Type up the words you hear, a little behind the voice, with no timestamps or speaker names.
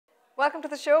Welcome to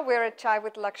the show. We're at Chai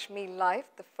with Lakshmi Live,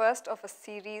 the first of a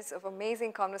series of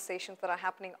amazing conversations that are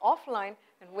happening offline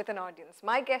and with an audience.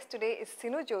 My guest today is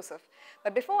Sinu Joseph.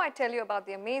 But before I tell you about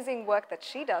the amazing work that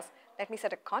she does, let me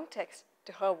set a context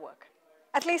to her work.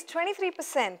 At least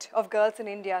 23% of girls in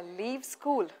India leave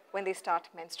school when they start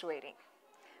menstruating.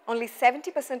 Only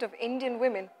 70% of Indian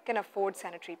women can afford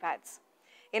sanitary pads.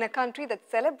 In a country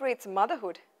that celebrates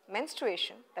motherhood,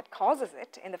 menstruation that causes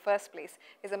it in the first place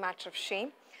is a matter of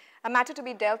shame, a matter to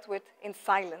be dealt with in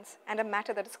silence, and a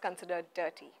matter that is considered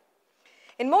dirty.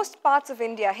 In most parts of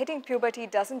India, hitting puberty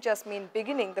doesn't just mean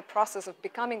beginning the process of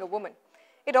becoming a woman.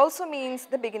 It also means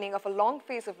the beginning of a long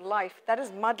phase of life that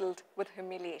is muddled with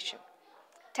humiliation.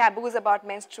 Taboos about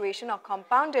menstruation are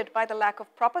compounded by the lack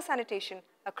of proper sanitation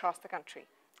across the country.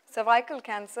 Cervical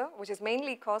cancer, which is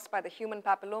mainly caused by the human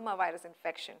papillomavirus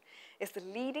infection, is the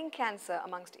leading cancer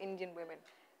amongst Indian women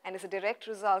and is a direct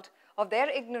result of their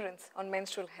ignorance on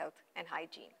menstrual health and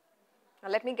hygiene. Now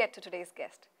let me get to today's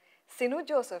guest. Sinu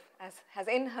Joseph has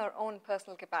in her own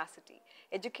personal capacity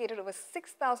educated over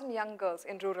 6,000 young girls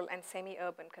in rural and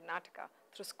semi-urban Karnataka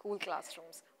through school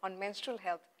classrooms on menstrual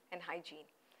health and hygiene.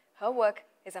 Her work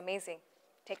is amazing.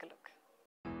 Take a look.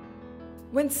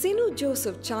 When Sinu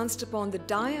Joseph chanced upon the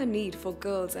dire need for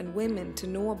girls and women to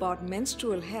know about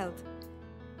menstrual health,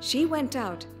 she went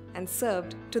out and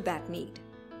served to that need.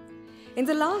 In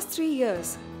the last 3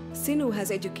 years, Sinu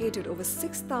has educated over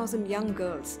 6,000 young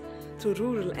girls through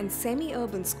rural and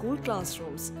semi-urban school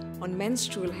classrooms on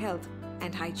menstrual health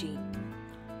and hygiene.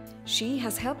 She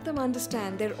has helped them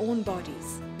understand their own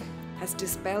bodies, has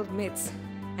dispelled myths,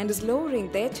 and is lowering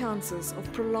their chances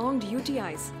of prolonged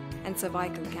UTIs and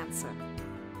cervical cancer.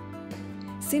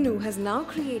 Sinu has now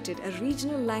created a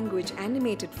regional language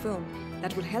animated film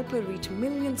that will help her reach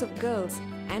millions of girls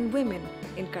and women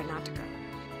in Karnataka.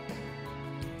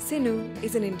 Sinu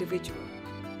is an individual,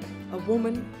 a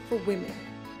woman for women,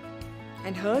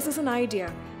 and hers is an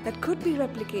idea that could be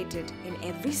replicated in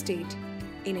every state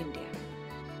in India.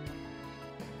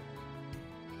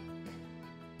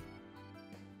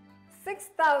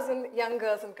 "6,000 young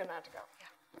girls in Karnataka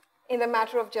in a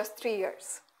matter of just 3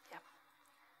 years.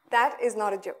 That is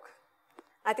not a joke.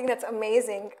 I think that's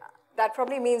amazing. That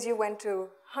probably means you went to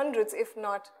hundreds, if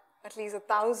not at least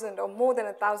 1,000 or more than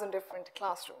 1,000 different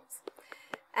classrooms.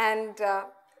 And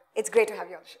it's great to have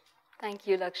you on the show. Thank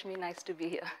you, Lakshmi. Nice to be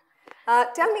here.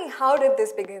 Tell me, how did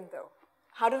this begin, though?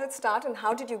 How did it start, and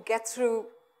how did you get through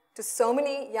to so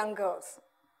many young girls?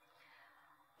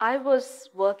 I was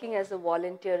working as a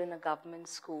volunteer in a government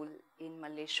school in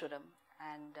Malleshwaram,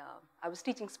 and I was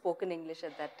teaching spoken English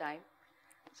at that time.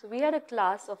 So we had a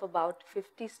class of about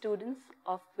 50 students,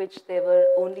 of which there were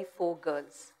only 4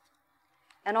 girls.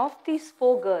 And of these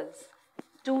 4 girls,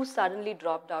 2 suddenly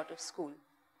dropped out of school.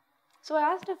 So I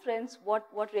asked her friends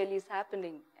what really is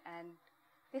happening, and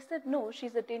they said, no,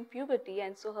 she's attained puberty,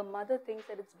 and so her mother thinks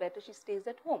that it's better she stays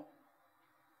at home.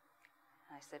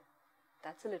 I said,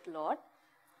 that's a little odd.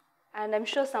 And I'm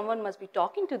sure someone must be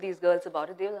talking to these girls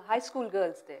about it. They were high school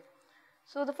girls there.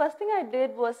 So the first thing I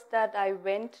did was that I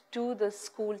went to the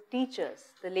school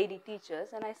teachers, the lady teachers,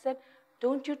 and I said,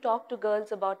 don't you talk to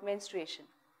girls about menstruation?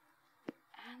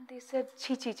 And they said,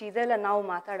 chi, idella now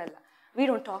matadalla. We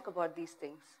don't talk about these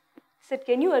things. I said,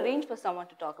 can you arrange for someone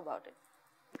to talk about it?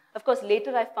 Of course,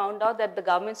 later I found out that the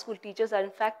government school teachers are in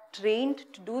fact trained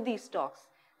to do these talks.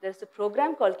 There's a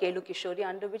program called Kelu Kishori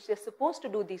under which they're supposed to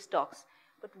do these talks,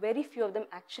 but very few of them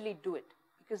actually do it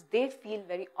because they feel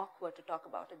very awkward to talk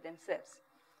about it themselves.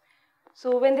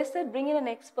 So when they said bring in an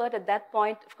expert, at that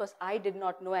point, of course, I did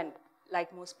not know, and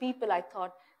like most people, I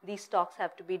thought these talks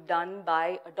have to be done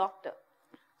by a doctor.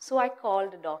 So I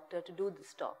called a doctor to do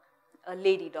this talk, a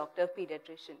lady doctor, a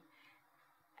pediatrician.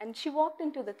 And she walked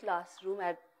into the classroom. I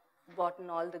had brought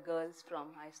in all the girls from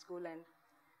high school, and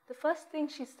the first thing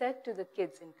she said to the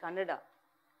kids in Kannada,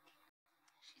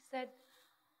 she said,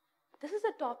 this is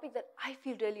a topic that I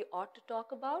feel really ought to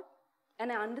talk about,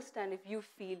 and I understand if you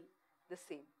feel the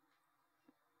same.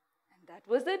 And that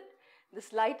was it. The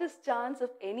slightest chance of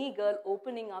any girl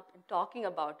opening up and talking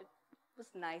about it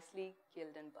was nicely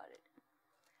killed and buried.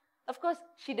 Of course,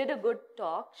 she did a good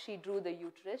talk. She drew the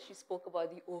uterus, she spoke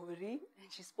about the ovary,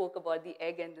 and she spoke about the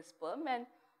egg and the sperm, and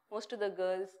most of the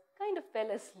girls kind of fell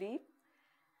asleep.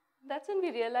 That's when we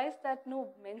realized that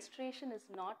no, menstruation is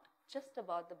not just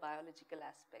about the biological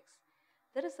aspects.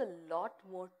 There is a lot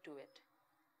more to it.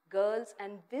 Girls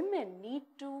and women need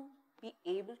to be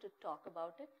able to talk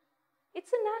about it.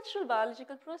 It's a natural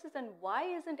biological process, and why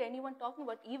isn't anyone talking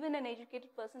about it? Even an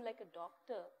educated person like a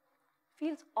doctor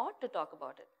feels odd to talk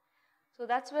about it. So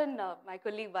that's when my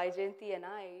colleague Vaijayanti and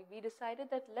we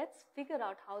decided that let's figure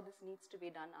out how this needs to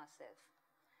be done ourselves.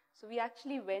 So we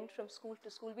actually went from school to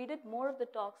school. We did more of the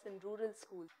talks in rural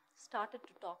schools, started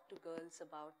to talk to girls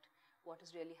about what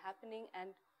is really happening. And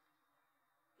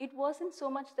it wasn't so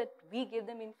much that we gave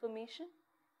them information,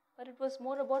 but it was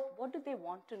more about what do they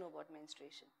want to know about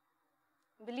menstruation.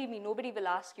 Believe me, nobody will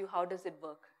ask you how does it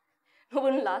work. No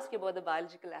one will ask you about the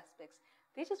biological aspects.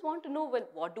 They just want to know, well,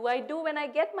 what do I do when I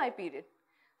get my period?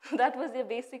 That was their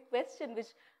basic question, which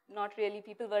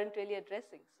people weren't really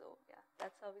addressing. So yeah,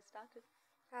 that's how we started.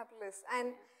 Fabulous.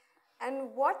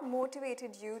 And what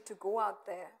motivated you to go out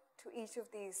there to each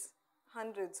of these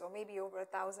hundreds or maybe over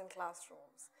 1,000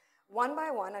 classrooms, one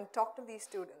by one, and talk to these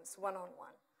students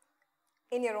one-on-one,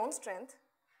 in your own strength,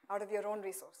 out of your own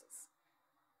resources?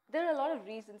 There are a lot of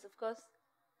reasons. Of course,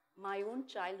 my own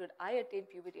childhood, I attained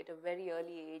puberty at a very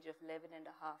early age of 11 and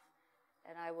a half.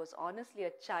 And I was honestly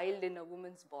a child in a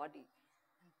woman's body.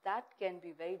 And that can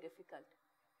be very difficult,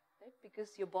 right?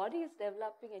 Because your body is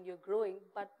developing and you're growing,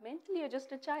 but mentally you're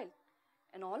just a child.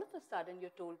 And all of a sudden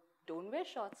you're told, don't wear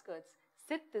short skirts,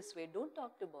 sit this way, don't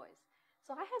talk to boys.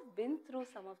 So I have been through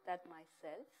some of that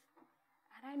myself.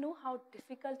 And I know how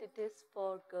difficult it is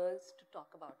for girls to talk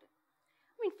about it.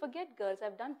 I mean, forget girls.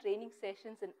 I've done training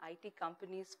sessions in IT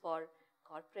companies for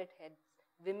corporate heads,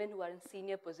 women who are in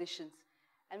senior positions.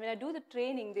 And when I do the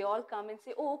training, they all come and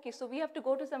say, oh, okay, so we have to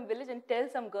go to some village and tell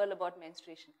some girl about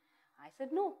menstruation. I said,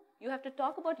 no, you have to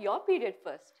talk about your period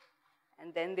first.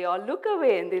 And then they all look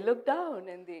away and they look down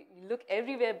and they look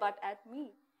everywhere but at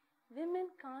me. Women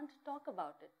can't talk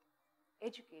about it.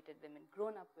 Educated women,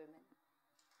 grown-up women.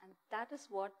 And that is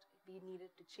what we needed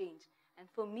to change. And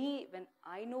for me, when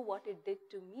I know what it did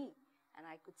to me, and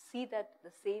I could see that the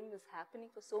same is happening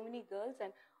for so many girls,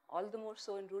 and all the more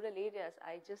so in rural areas,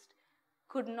 I just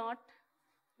could not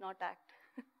act.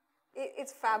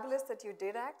 It's fabulous that you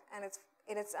did act, and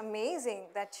it's amazing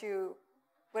that you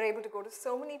were able to go to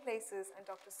so many places and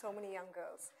talk to so many young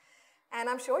girls. And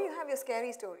I'm sure you have your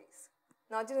scary stories,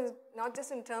 not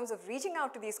just in terms of reaching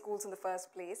out to these schools in the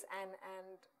first place and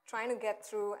trying to get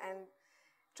through and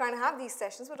trying to have these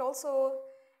sessions, but also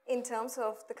in terms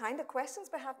of the kind of questions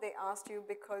perhaps they asked you,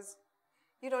 because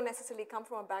you don't necessarily come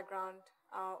from a background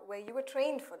where you were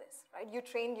trained for this, right? You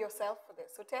trained yourself for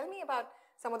this. So tell me about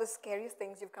some of the scariest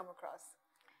things you've come across.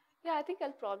 Yeah, I think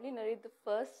I'll probably narrate the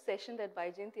first session that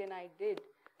Vaijayanti and I did.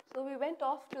 So we went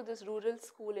off to this rural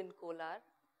school in Kolar.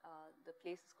 The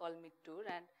place is called Mittur,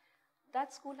 and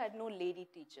that school had no lady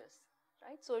teachers,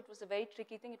 right? So it was a very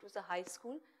tricky thing. It was a high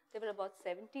school. There were about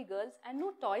 70 girls and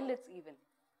no toilets even.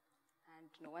 And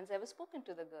no one's ever spoken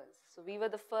to the girls. So we were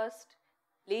the first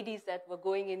ladies that were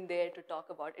going in there to talk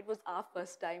about it. It was our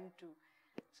first time too.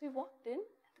 So we walked in,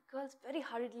 and the girls very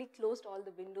hurriedly closed all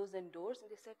the windows and doors, and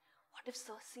they said, what if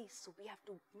sir sees? So we have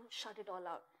to shut it all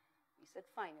out. We said,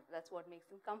 fine, if that's what makes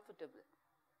them comfortable.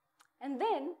 And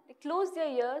then they closed their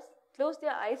ears, closed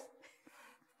their eyes,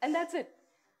 and that's it.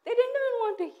 They didn't even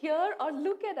want to hear or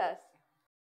look at us.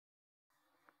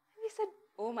 And we said,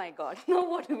 oh my God, now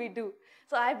what do we do?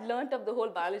 So I've learned of the whole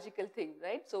biological thing,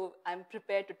 right? So I'm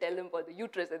prepared to tell them about the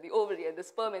uterus and the ovary and the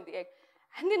sperm and the egg.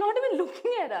 And they're not even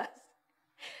looking at us.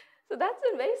 So that's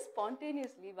when very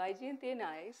spontaneously, Vaijayanti and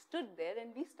I stood there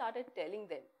and we started telling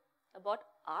them about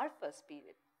our first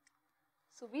period.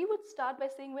 So we would start by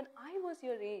saying, when I was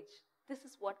your age, this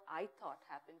is what I thought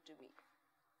happened to me.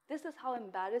 This is how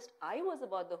embarrassed I was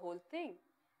about the whole thing.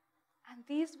 And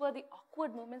these were the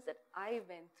awkward moments that I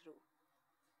went through.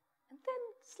 And then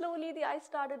slowly the eyes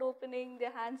started opening,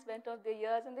 their hands went off their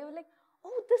ears, and they were like,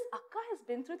 oh, this Akka has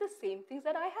been through the same things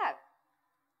that I have.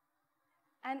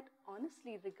 And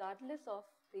honestly, regardless of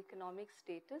the economic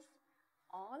status,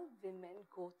 all women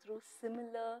go through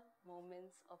similar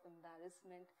moments of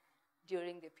embarrassment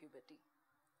during their puberty.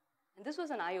 And this was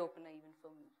an eye-opener even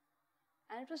for me.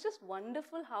 And it was just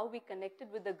wonderful how we connected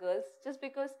with the girls, just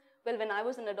because, well, when I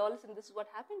was an adolescent, this is what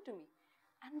happened to me.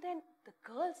 And then the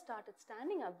girls started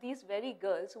standing up, these very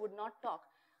girls who would not talk.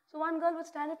 So one girl would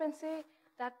stand up and say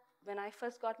that when I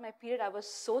first got my period, I was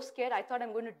so scared, I thought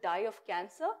I'm going to die of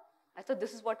cancer. I thought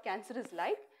this is what cancer is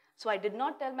like. So I did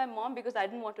not tell my mom because I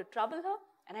didn't want to trouble her,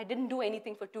 and I didn't do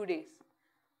anything for 2 days.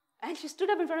 And she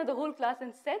stood up in front of the whole class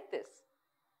and said this.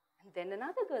 And then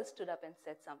another girl stood up and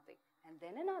said something. And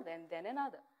then another, and then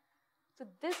another. So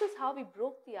this is how we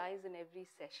broke the ice in every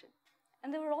session.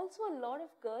 And there were also a lot of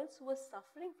girls who were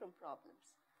suffering from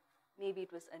problems. Maybe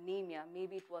it was anemia,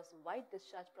 maybe it was white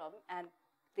discharge problem, and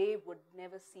they would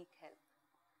never seek help.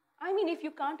 I mean, if you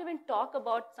can't even talk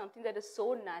about something that is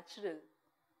so natural,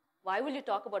 why will you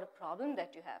talk about a problem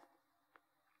that you have?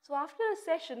 So after a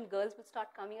session, girls would start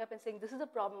coming up and saying, this is a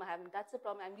problem I'm having, that's a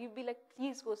problem. And we'd be like,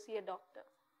 please go see a doctor.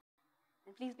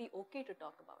 And please be okay to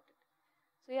talk about it.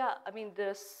 So yeah, I mean, there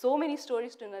are so many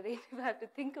stories to narrate if I have to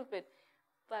think of it.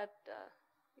 But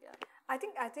yeah. I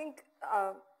think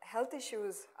health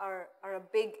issues are a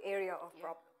big area of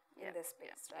problem in this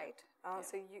space, right?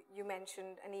 So you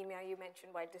mentioned anemia, you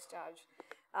mentioned white discharge,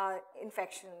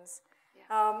 infections.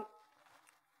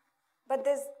 But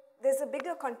there's a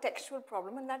bigger contextual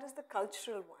problem, and that is the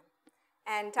cultural one.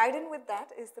 And tied in with that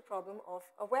is the problem of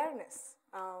awareness,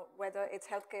 whether it's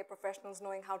healthcare professionals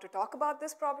knowing how to talk about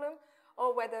this problem,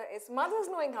 or whether it's mothers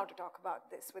knowing how to talk about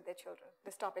this with their children,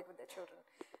 this topic with their children.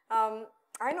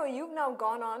 I know you've now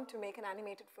gone on to make an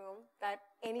animated film that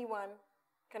anyone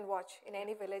can watch in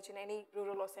any village, in any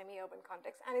rural or semi-urban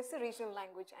context, and it's a regional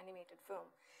language animated film.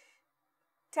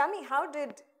 Tell me, how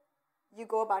did you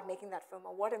go about making that film,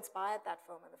 or what inspired that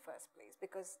film in the first place?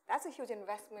 Because that's a huge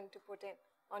investment to put in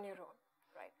on your own,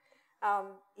 right?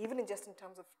 Even just in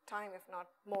terms of time, if not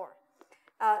more.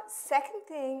 Second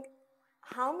thing,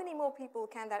 how many more people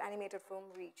can that animated film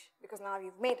reach? Because now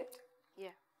you've made it.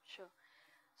 Yeah, sure.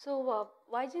 So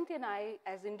Vyjayanti and I,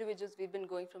 as individuals, we've been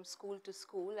going from school to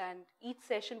school, and each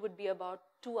session would be about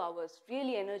 2 hours,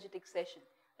 really energetic session.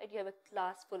 Right? You have a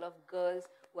class full of girls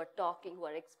who are talking, who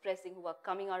are expressing, who are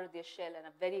coming out of their shell and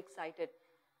are very excited.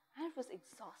 And it was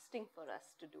exhausting for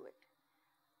us to do it.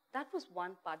 That was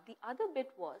one part. The other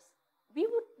bit was,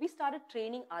 we started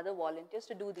training other volunteers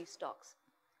to do these talks.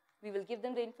 We will give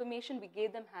them the information, we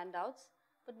gave them handouts,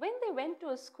 but when they went to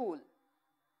a school,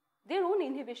 their own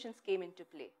inhibitions came into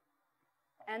play.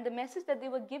 And the message that they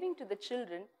were giving to the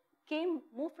children came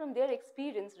more from their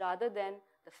experience rather than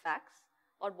the facts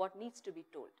or what needs to be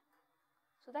told.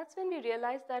 So that's when we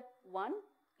realized that, one,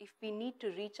 if we need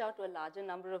to reach out to a larger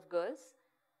number of girls,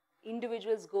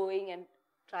 individuals going and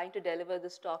trying to deliver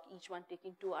this talk, each one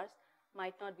taking 2 hours,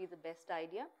 might not be the best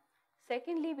idea.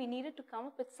 Secondly, we needed to come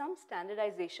up with some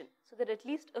standardization so that at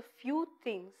least a few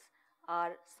things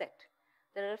are set.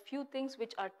 There are a few things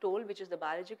which are told, which is the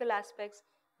biological aspects,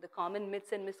 the common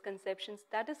myths and misconceptions,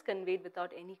 that is conveyed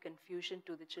without any confusion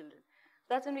to the children.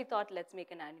 That's when we thought, let's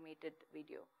make an animated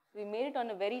video. We made it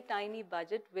on a very tiny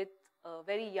budget with a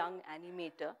very young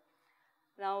animator.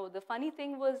 Now, the funny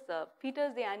thing was,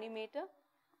 Peter's the animator.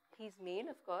 He's male,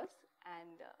 of course,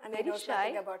 and very he knows shy.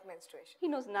 nothing about menstruation. He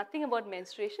knows nothing about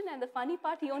menstruation, and the funny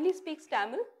part, he only speaks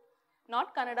Tamil,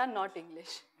 not Kannada, not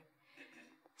English.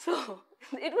 So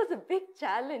it was a big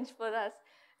challenge for us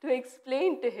to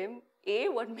explain to him, A,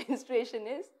 what menstruation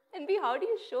is, and B, how do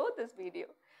you show this video?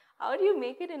 How do you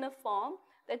make it in a form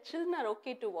that children are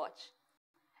okay to watch?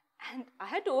 And I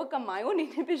had to overcome my own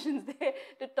inhibitions there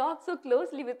to talk so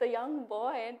closely with a young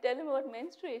boy and tell him about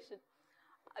menstruation.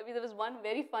 I mean, there was one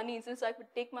very funny instance. So I could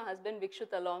take my husband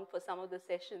Vikshut along for some of the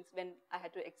sessions when I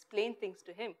had to explain things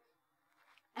to him.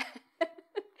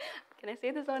 Can I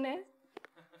say this on air?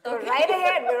 So right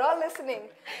ahead, we're all listening.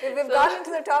 We've gone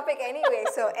into the topic anyway,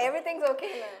 so everything's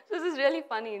okay now. So this is really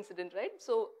funny incident, right?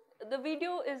 So the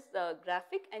video is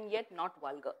graphic and yet not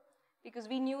vulgar, because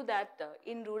we knew that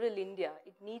in rural India,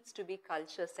 it needs to be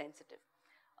culture sensitive.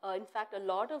 In fact, a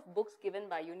lot of books given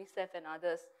by UNICEF and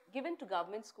others, given to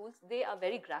government schools, they are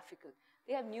very graphical.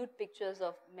 They have nude pictures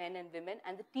of men and women,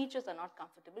 and the teachers are not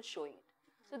comfortable showing it.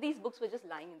 So these books were just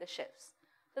lying in the shelves.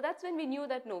 So that's when we knew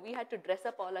that, no, we had to dress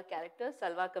up all our characters,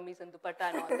 salwar kameez and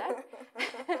dupatta and all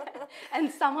that, and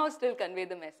somehow still convey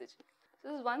the message. So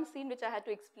this is one scene which I had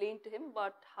to explain to him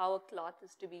about how a cloth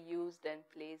is to be used and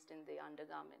placed in the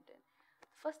undergarment. And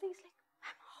the first thing he's like,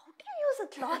 ma'am, how do you use a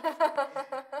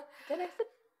cloth? Then I said,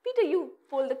 Peter, you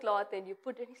fold the cloth and you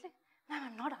put it. He's like,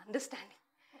 ma'am, I'm not understanding.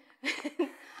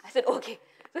 I said, okay.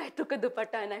 So I took a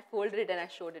dupatta and I folded it and I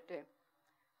showed it to him.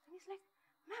 And he's like,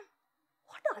 ma'am,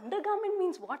 what undergarment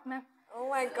means what, ma'am? Oh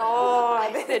my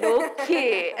God. I said,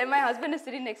 okay. And my husband is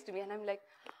sitting next to me and I'm like,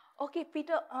 okay,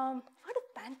 Peter, what are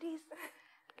panties?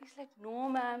 He's like, no,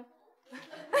 ma'am.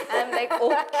 And I'm like,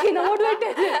 okay, now what do I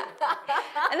tell him?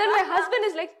 And then my husband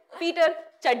is like, Peter,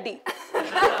 chaddi.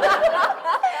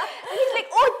 And he's like,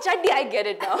 oh, chaddi, I get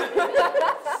it now.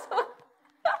 So,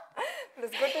 it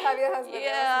was good to have your husband.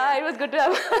 Yeah, it was good to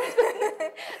have a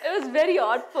husband. It was very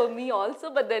odd for me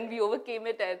also, but then we overcame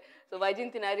it. And so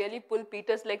Vyjayanti and I really pulled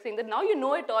Peter's leg, saying that now you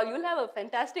know it all. You'll have a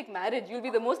fantastic marriage. You'll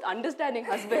be the most understanding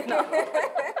husband now.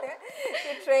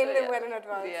 You trained him well in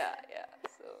advance. Yeah.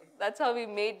 So that's how we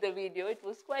made the video. It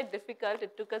was quite difficult.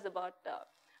 It took us about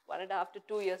 1.5 to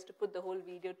 2 years to put the whole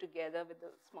video together with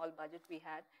the small budget we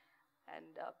had. And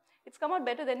it's come out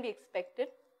better than we expected.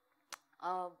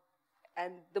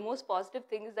 And the most positive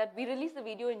thing is that we released the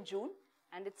video in June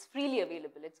And it's freely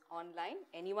available. It's online.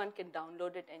 Anyone can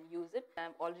download it and use it.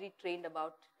 I've already trained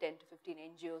about 10 to 15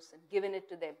 NGOs and given it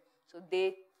to them. So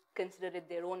they consider it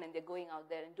their own and they're going out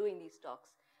there and doing these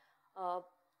talks.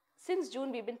 Since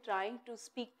June, we've been trying to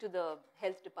speak to the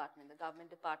health department, the government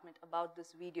department, about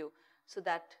this video, so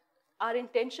that our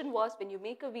intention was when you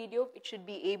make a video, it should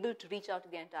be able to reach out to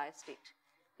the entire state.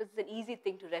 Because it's an easy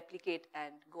thing to replicate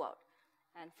and go out.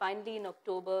 And finally, in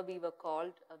October, we were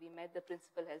called. We met the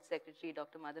Principal Health Secretary,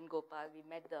 Dr. Madan Gopal. We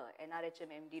met the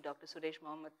NRHM MD, Dr. Suresh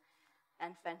Mohammed,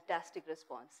 and fantastic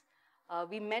response.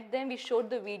 We met them, we showed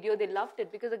the video, they loved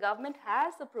it because the government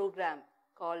has a program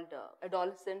called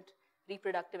Adolescent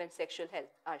Reproductive and Sexual Health,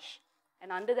 ARSH.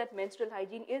 And under that, menstrual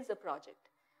hygiene is a project.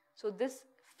 So this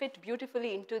fit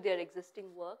beautifully into their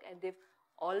existing work, and they've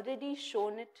already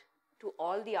shown it to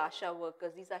all the ASHA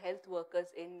workers. These are health workers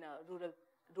in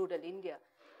rural India.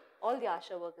 All the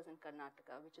ASHA workers in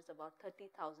Karnataka, which is about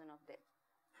 30,000 of them.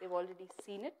 They've already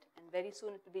seen it, and very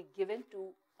soon it will be given to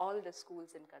all the schools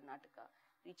in Karnataka,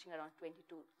 reaching around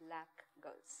 22 lakh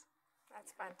girls.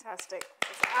 That's fantastic.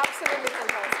 It's absolutely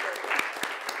fantastic.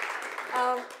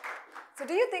 So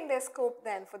do you think there's scope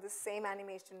then for this same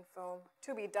animation film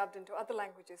to be dubbed into other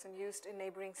languages and used in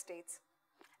neighboring states,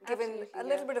 given a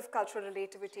little bit of cultural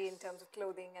relativity in terms of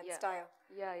clothing and style?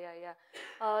 Yeah.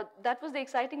 That was the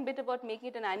exciting bit about making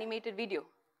it an animated video,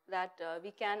 that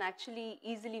we can actually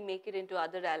easily make it into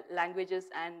other languages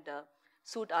and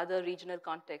suit other regional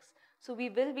contexts. So we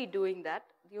will be doing that.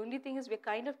 The only thing is we're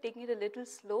kind of taking it a little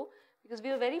slow because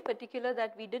we were very particular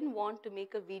that we didn't want to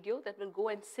make a video that will go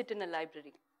and sit in a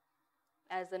library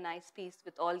as a nice piece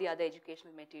with all the other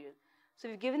educational material. So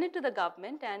we've given it to the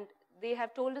government and they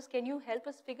have told us, can you help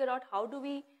us figure out how do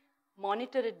we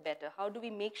monitor it better? How do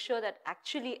we make sure that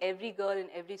actually every girl in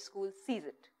every school sees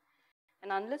it?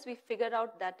 And unless we figure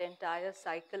out that entire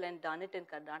cycle and done it in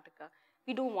Karnataka,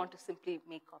 we don't want to simply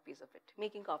make copies of it.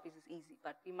 Making copies is easy,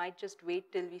 but we might just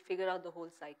wait till we figure out the whole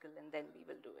cycle and then we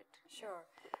will do it. Sure.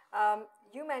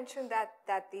 You mentioned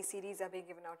that these CDs are being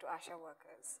given out to ASHA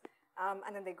workers,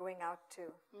 and then they're going out to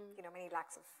many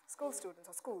lakhs of school students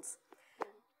or schools.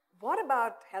 What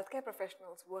about healthcare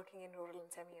professionals working in rural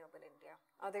and semi-urban India?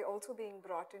 Are they also being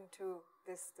brought into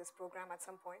this program at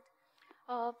some point?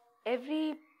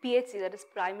 Every PHC, that is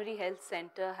Primary Health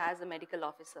Center, has a medical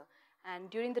officer.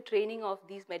 And during the training of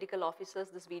these medical officers,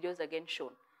 this video is again shown.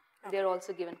 Okay. They're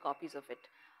also given copies of it.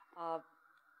 A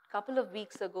couple of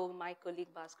weeks ago, my colleague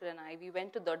Bhaskar and I, we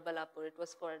went to Dodbalapur. It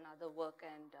was for another work,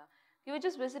 and we were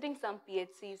just visiting some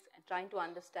PHCs and trying to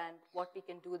understand what we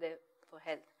can do there for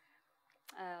health.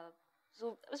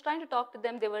 So I was trying to talk to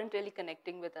them. They weren't really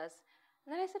connecting with us.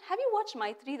 And then I said, have you watched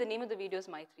Maitri? The name of the video is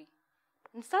Maitri.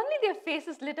 And suddenly their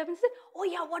faces lit up and said, oh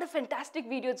yeah, what a fantastic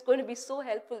video. It's going to be so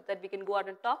helpful that we can go out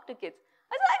and talk to kids.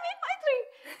 I said, I made Maitri.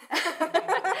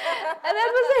 And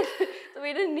that was it. So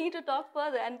we didn't need to talk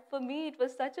further. And for me, it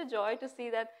was such a joy to see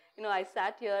that, I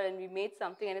sat here and we made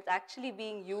something and it's actually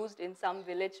being used in some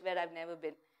village where I've never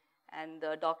been. And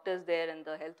the doctors there and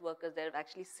the health workers there have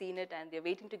actually seen it and they're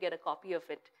waiting to get a copy of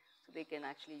it so they can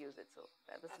actually use it. So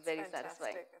that was very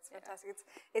satisfying. That's fantastic.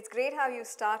 It's great how you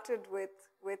started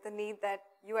with the need that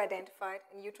you identified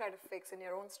and you tried to fix in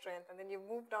your own strength, and then you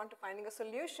moved on to finding a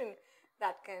solution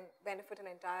that can benefit an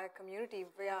entire community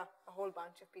via a whole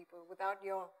bunch of people without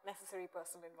your necessary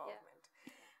personal involvement.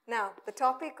 Yeah. Now, the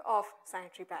topic of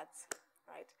sanitary pads,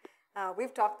 right?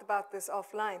 We've talked about this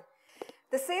offline.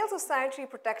 The sales of sanitary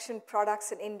protection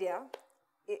products in India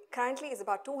currently is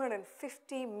about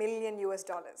 $250 million US.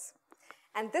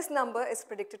 And this number is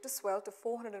predicted to swell to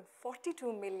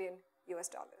 $442 million US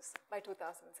by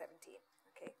 2017.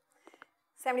 Okay,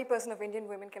 70% of Indian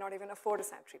women cannot even afford a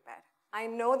sanitary pad. I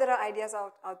know there are ideas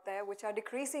out there which are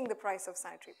decreasing the price of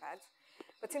sanitary pads,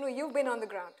 but you've been on the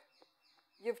ground.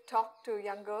 You've talked to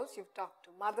young girls, you've talked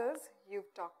to mothers,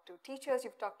 you've talked to teachers,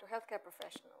 you've talked to healthcare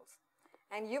professionals,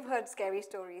 and you've heard scary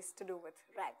stories to do with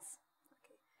rags.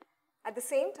 Okay. At the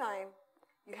same time,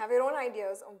 you have your own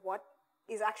ideas on what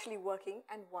is actually working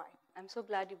and why. I'm so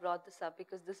glad you brought this up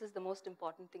because this is the most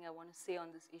important thing I want to say on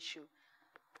this issue.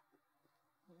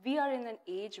 We are in an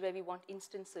age where we want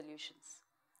instant solutions.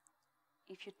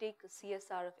 If you take a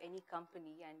CSR of any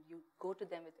company and you go to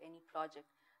them with any project,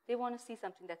 they want to see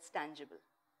something that's tangible,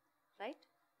 right?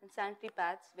 And sanitary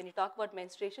pads, when you talk about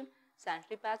menstruation,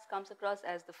 sanitary pads comes across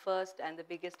as the first and the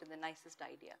biggest and the nicest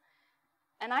idea.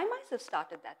 And I myself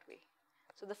started that way.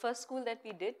 So the first school that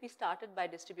we did, we started by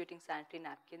distributing sanitary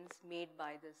napkins made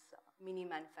by this mini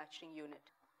manufacturing unit.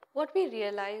 What we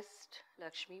realized,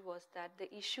 Lakshmi, was that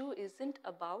the issue isn't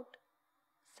about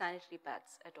sanitary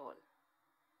pads at all.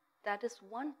 That is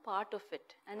one part of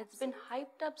it. And it's been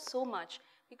hyped up so much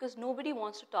because nobody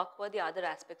wants to talk about the other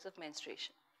aspects of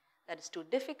menstruation. That is too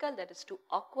difficult, that is too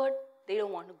awkward, they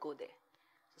don't want to go there.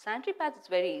 So sanitary pads, it's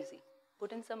very easy.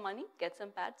 Put in some money, get some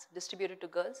pads, distribute it to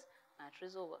girls, matter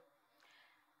is over.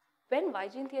 When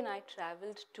Vyjayanti and I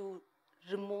traveled to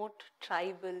remote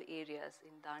tribal areas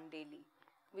in Dandeli,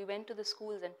 we went to the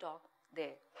schools and talked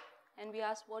there. And we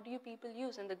asked, what do you people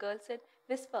use? And the girls said,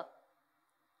 whisper.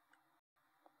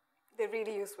 They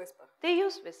really use whisper. They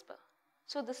use whisper.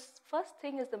 So the first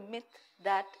thing is the myth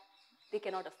that they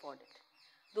cannot afford it.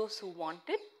 Those who want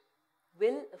it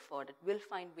will afford it, will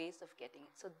find ways of getting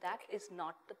it. So that is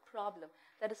not the problem.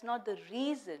 That is not the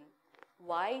reason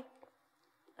why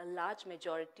a large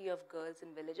majority of girls in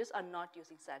villages are not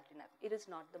using sanitary napkins. It is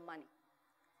not the money.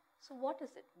 So what is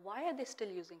it? Why are they still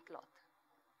using cloth?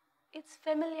 It's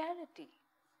familiarity.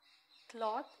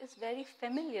 Cloth is very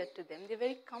familiar to them. They're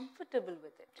very comfortable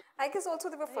with it. I guess also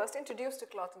they were first introduced to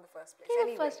cloth in the first place.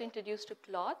 They were first introduced to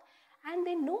cloth and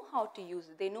they know how to use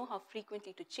it. They know how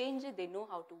frequently to change it. They know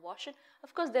how to wash it.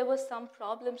 Of course, there were some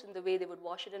problems in the way they would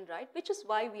wash it and dry it, which is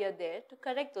why we are there to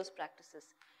correct those practices.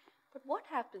 But what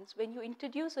happens when you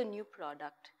introduce a new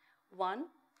product? One,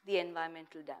 the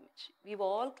environmental damage. We've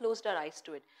all closed our eyes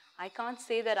to it. I can't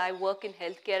say that I work in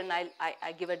healthcare and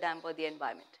I give a damn about the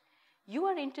environment. You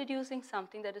are introducing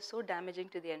something that is so damaging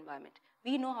to the environment.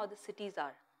 We know how the cities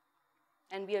are,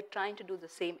 and we are trying to do the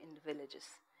same in the villages.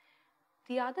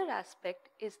 The other aspect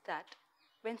is that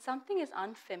when something is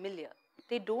unfamiliar,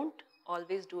 they don't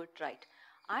always do it right.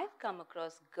 I've come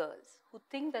across girls who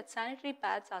think that sanitary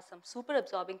pads are some super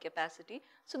absorbing capacity,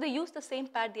 so they use the same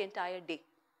pad the entire day.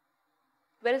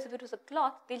 Whereas if it was a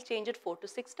cloth, they'll change it 4 to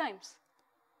 6 times.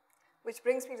 Which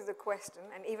brings me to the question,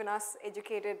 and even us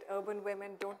educated urban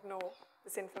women don't know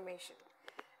this information.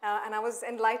 And I was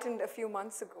enlightened a few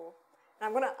months ago. And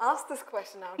I'm going to ask this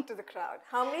question out to the crowd.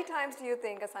 How many times do you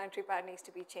think a sanitary pad needs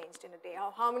to be changed in a day?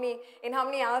 In how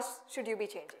many hours should you be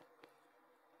changing?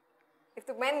 If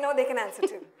the men know, they can answer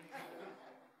too.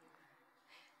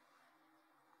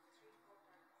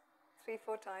 3,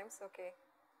 4 times, okay.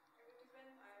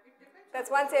 That's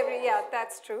once every, yeah,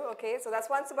 that's true, okay. So that's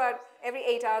once about every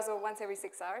 8 hours or once every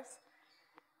 6 hours.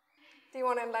 Do you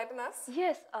want to enlighten us?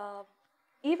 Yes,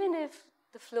 even if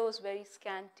the flow is very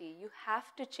scanty, you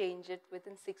have to change it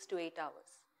within 6 to 8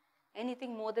 hours.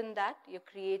 Anything more than that, you're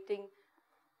creating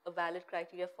a valid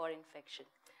criteria for infection.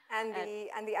 And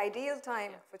the ideal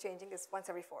time for changing is once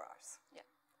every 4 hours. Yeah.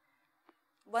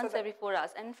 Once every 4 hours.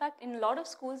 And in fact, in a lot of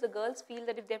schools, the girls feel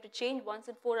that if they have to change once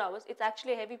in 4 hours, it's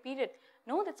actually a heavy period.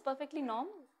 No, that's perfectly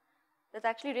normal. That's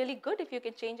actually really good if you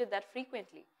can change it that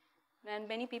frequently. And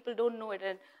many people don't know it.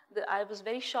 And I was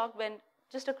very shocked when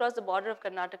just across the border of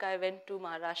Karnataka, I went to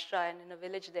Maharashtra and in a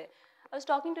village there. I was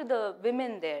talking to the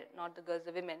women there, not the girls,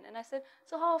 the women. And I said,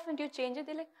 so how often do you change it?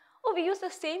 They're like, oh, we use the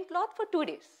same cloth for 2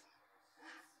 days.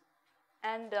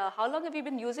 And how long have you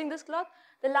been using this cloth?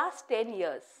 The last 10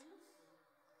 years.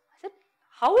 I said,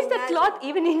 how is the cloth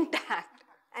even intact?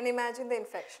 And imagine the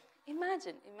infection.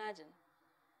 Imagine.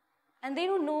 And they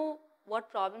don't know what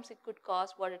problems it could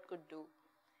cause, what it could do.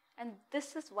 And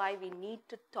this is why we need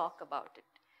to talk about it.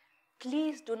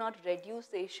 Please do not reduce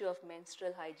the issue of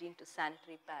menstrual hygiene to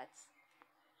sanitary pads,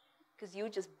 because you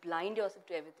just blind yourself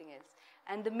to everything else.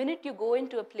 And the minute you go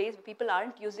into a place where people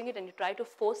aren't using it and you try to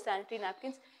force sanitary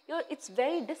napkins, it's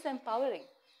very disempowering.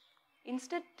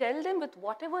 Instead, tell them with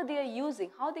whatever they are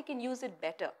using, how they can use it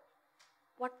better.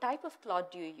 What type of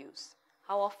cloth do you use?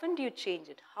 How often do you change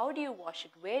it? How do you wash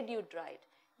it? Where do you dry it?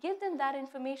 Give them that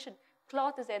information.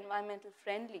 Cloth is environmental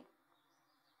friendly.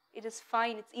 It is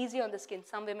fine. It's easy on the skin.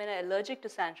 Some women are allergic to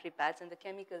sanitary pads and the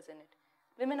chemicals in it.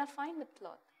 Women are fine with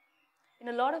cloth. In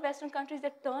a lot of Western countries,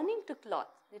 they're turning to cloth.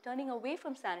 They're turning away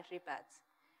from sanitary pads.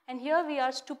 And here we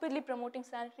are stupidly promoting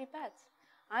sanitary pads.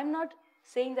 I'm not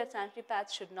saying that sanitary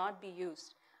pads should not be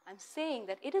used. I'm saying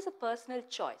that it is a personal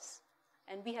choice.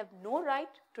 And we have no right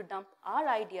to dump our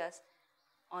ideas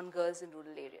on girls in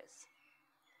rural areas.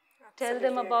 Tell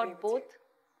them about both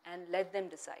and let them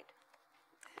decide.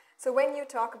 So when you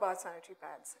talk about sanitary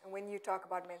pads and when you talk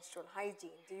about menstrual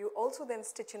hygiene, do you also then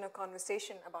stitch in a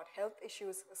conversation about health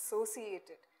issues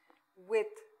associated with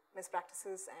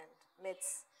mispractices and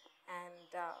myths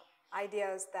and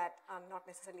ideas that are not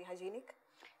necessarily hygienic?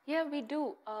 Yeah, we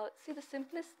do. See, the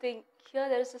simplest thing, here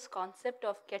there is this concept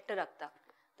of ketta rakta,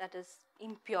 that is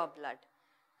impure blood.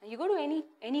 And you go to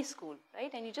any school,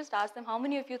 right, and you just ask them, how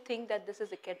many of you think that this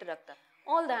is a ketta rakta?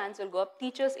 All the hands will go up,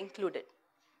 teachers included.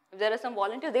 If there are some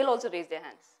volunteers, they'll also raise their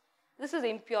hands. This is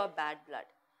impure bad blood.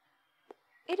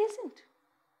 It isn't.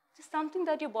 It's something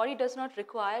that your body does not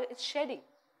require. It's shedding.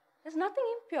 There's nothing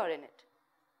impure in it.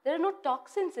 There are no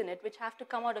toxins in it which have to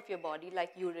come out of your body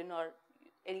like urine or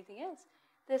anything else.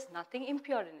 There's nothing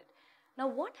impure in it. Now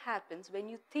what happens when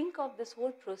you think of this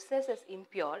whole process as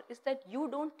impure is that you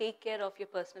don't take care of your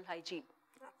personal hygiene.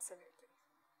 Absolutely.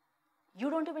 You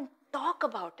don't even talk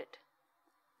about it.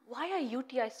 Why are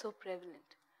UTIs so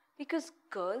prevalent? Because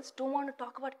girls don't want to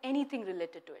talk about anything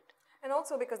related to it. And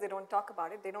also because they don't talk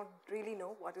about it, they don't really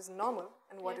know what is normal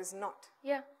and what is not.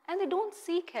 Yeah, and they don't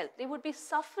seek help. They would be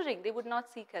suffering. They would not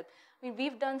seek help. I mean,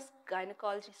 we've done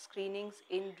gynecology screenings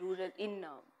in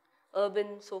urban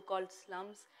so-called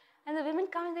slums, and the women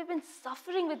come and they've been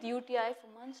suffering with UTI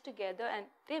for months together, and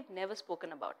they've never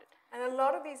spoken about it. And a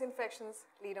lot of these infections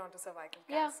lead on to cervical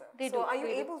cancer. They so do. are you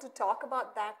able to talk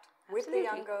about that with the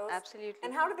young girls? Absolutely.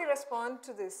 And how do they respond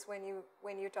to this when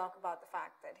you talk about the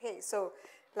fact that, hey, so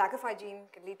lack of hygiene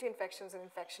can lead to infections, and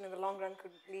infection in the long run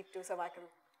could lead to cervical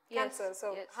cancer.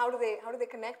 So how do they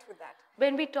connect with that?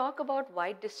 When we talk about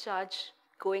white discharge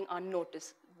going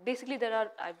unnoticed, basically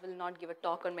I will not give a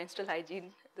talk on menstrual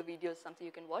hygiene, the video is something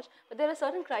you can watch, but there are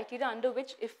certain criteria under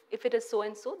which if it is so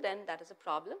and so, then that is a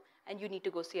problem and you need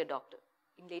to go see a doctor.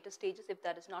 In later stages, if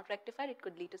that is not rectified, it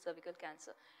could lead to cervical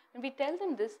cancer. When we tell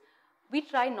them this, we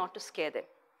try not to scare them,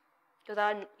 because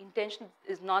our intention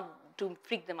is not to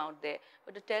freak them out there,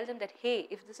 but to tell them that, hey,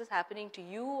 if this is happening to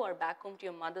you or back home to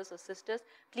your mothers or sisters,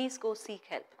 please go seek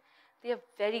help. They are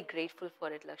very grateful for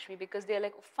it, Lakshmi, because they are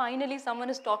like, oh, finally someone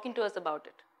is talking to us about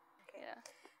it. Okay. Yeah.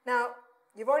 Now,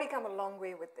 you've already come a long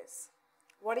way with this.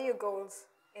 What are your goals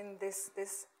in this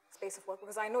space of work?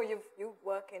 Because I know you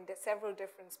work in several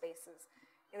different spaces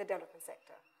in the development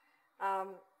sector.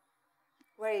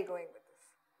 Where are you going with this?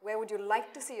 Where would you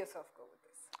like to see yourself go with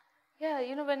this? Yeah,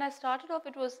 you know, when I started off,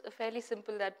 it was fairly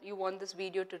simple that you want this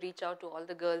video to reach out to all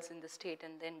the girls in the state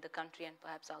and then the country and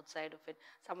perhaps outside of it.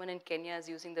 Someone in Kenya is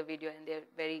using the video and they're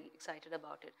very excited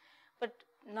about it. But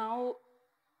now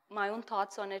my own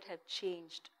thoughts on it have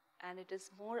changed, and it is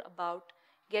more about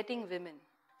getting women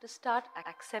to start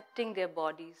accepting their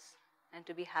bodies and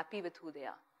to be happy with who they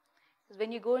are. Because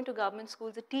when you go into government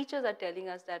schools, the teachers are telling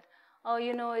us that, oh,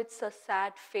 you know, it's a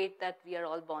sad fate that we are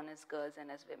all born as girls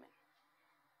and as women.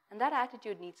 And that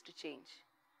attitude needs to change.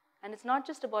 And it's not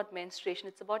just about menstruation,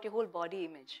 it's about your whole body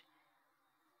image.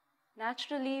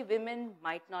 Naturally, women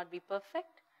might not be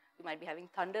perfect. You might be having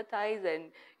thunder thighs and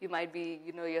you might be,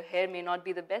 you know, your hair may not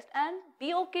be the best, and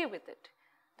be okay with it.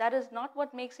 That is not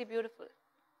what makes you beautiful.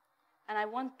 And I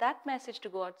want that message to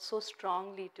go out so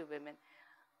strongly to women.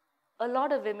 A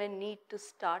lot of women need to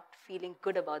start feeling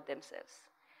good about themselves.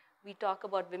 We talk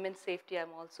about women's safety.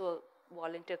 I'm also a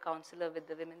volunteer counselor with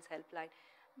the Women's Helpline.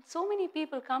 So many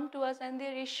people come to us and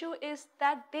their issue is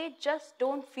that they just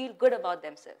don't feel good about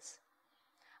themselves.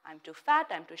 I'm too fat,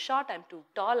 I'm too short, I'm too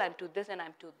tall, I'm too this and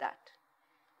I'm too that.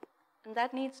 And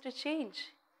that needs to change.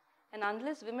 And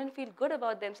unless women feel good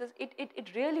about themselves, it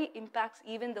really impacts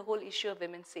even the whole issue of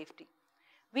women's safety.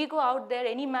 We go out there,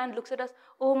 any man looks at us,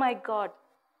 oh my God,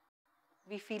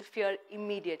 we feel fear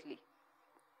immediately.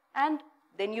 And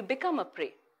then you become a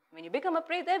prey. When you become a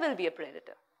prey, there will be a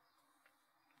predator.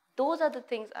 Those are the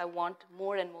things I want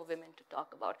more and more women to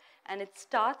talk about. And it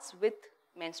starts with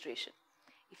menstruation.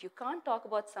 If you can't talk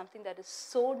about something that is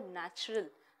so natural,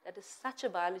 that is such a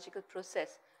biological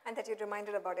process. And that you're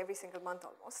reminded about every single month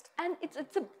almost. And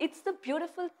it's the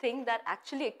beautiful thing that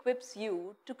actually equips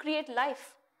you to create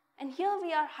life. And here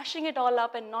we are hushing it all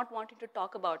up and not wanting to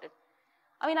talk about it.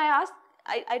 I mean,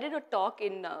 I did a talk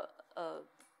in a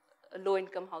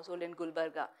low-income household in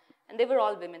Gulbarga, and they were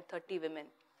all women, 30 women.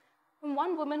 And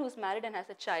one woman who's married and has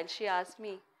a child, she asked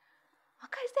me,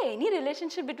 Akka, is there any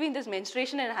relationship between this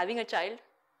menstruation and having a child?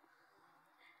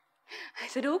 I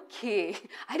said, okay.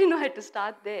 I didn't know how to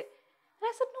start there. And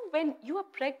I said, no, when you are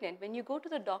pregnant, when you go to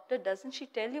the doctor, doesn't she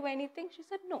tell you anything? She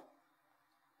said, no.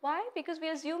 Why? Because we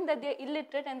assume that they're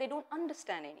illiterate and they don't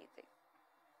understand anything.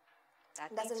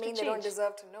 That doesn't mean they don't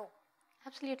deserve to know.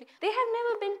 Absolutely. They have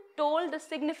never been told the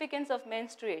significance of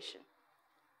menstruation.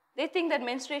 They think that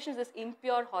menstruation is this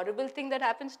impure, horrible thing that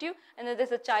happens to you, and then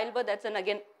there's a childbirth, that's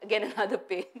again another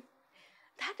pain.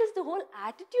 That is the whole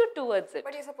attitude towards it.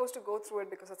 But you're supposed to go through it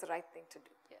because it's the right thing to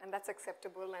do. Yeah. And that's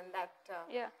acceptable, and that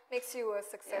makes you a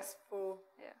successful,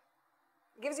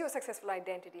 gives you a successful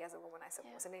identity as a woman, I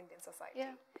suppose, in Indian society.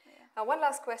 Yeah. Now, one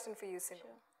last question for you, Sinu.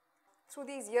 Sure. Through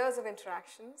these years of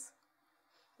interactions,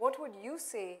 what would you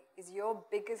say is your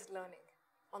biggest learning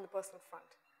on the personal front?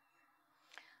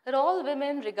 That all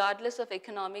women, regardless of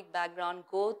economic background,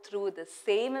 go through the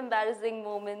same embarrassing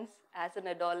moments as an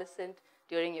adolescent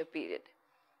during your period.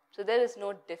 So there is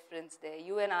no difference there.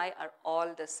 You and I are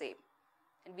all the same.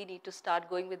 And we need to start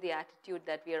going with the attitude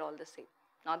that we are all the same.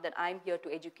 not that I'm here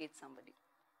to educate somebody.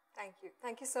 Thank you.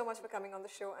 Thank you so much for coming on the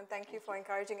show, and thank you for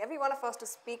encouraging every one of us to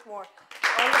speak more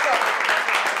on the topic.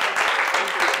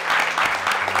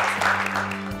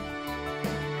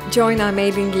 Join our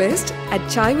mailing list at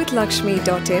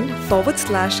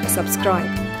chaiwithlakshmi.in/subscribe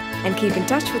and keep in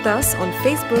touch with us on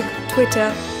Facebook,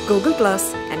 Twitter, Google+,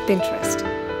 and Pinterest.